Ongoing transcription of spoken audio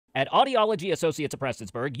At Audiology Associates of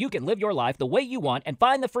Prestonsburg, you can live your life the way you want and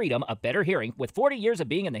find the freedom of better hearing. With 40 years of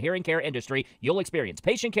being in the hearing care industry, you'll experience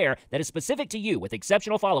patient care that is specific to you with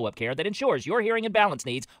exceptional follow-up care that ensures your hearing and balance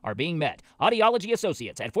needs are being met. Audiology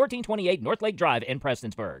Associates at 1428 North Lake Drive in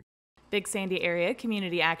Prestonsburg. Big Sandy Area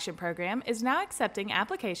Community Action Program is now accepting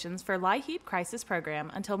applications for LIHEAP Crisis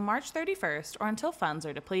Program until March 31st or until funds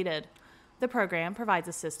are depleted. The program provides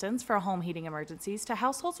assistance for home heating emergencies to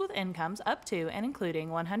households with incomes up to and including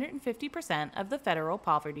 150% of the federal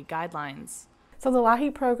poverty guidelines. So the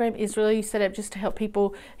LIHEAP program is really set up just to help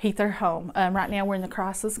people heat their home. Right now we're in the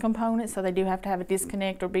crisis component, so they do have to have a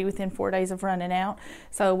disconnect or be within 4 days of running out.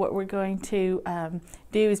 So what we're going to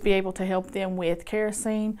do is be able to help them with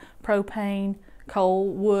kerosene, propane, coal,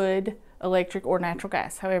 wood, electric, or natural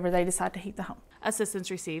gas, however they decide to heat the home. Assistance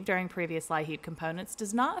received during previous LIHEAP components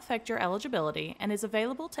does not affect your eligibility and is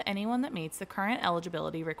available to anyone that meets the current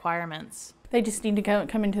eligibility requirements. They just need to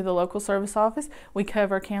come into the local service office. We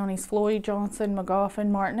cover counties Floyd, Johnson, Magoffin,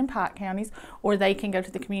 Martin, and Pike counties, or they can go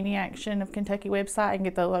to the Community Action of Kentucky website and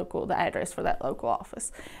get the address for that local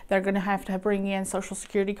office. They're going to have bring in Social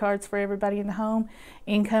Security cards for everybody in the home,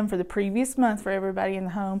 income for the previous month for everybody in the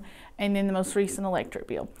home, and then the most recent electric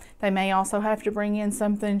bill. They may also have to bring in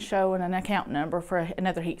something showing an account number for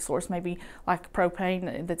another heat source, maybe like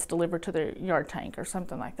propane that's delivered to their yard tank or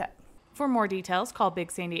something like that. For more details, call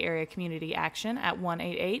Big Sandy Area Community Action at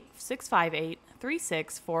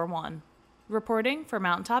 188-658-3641. Reporting for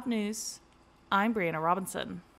Mountaintop News, I'm Brianna Robinson.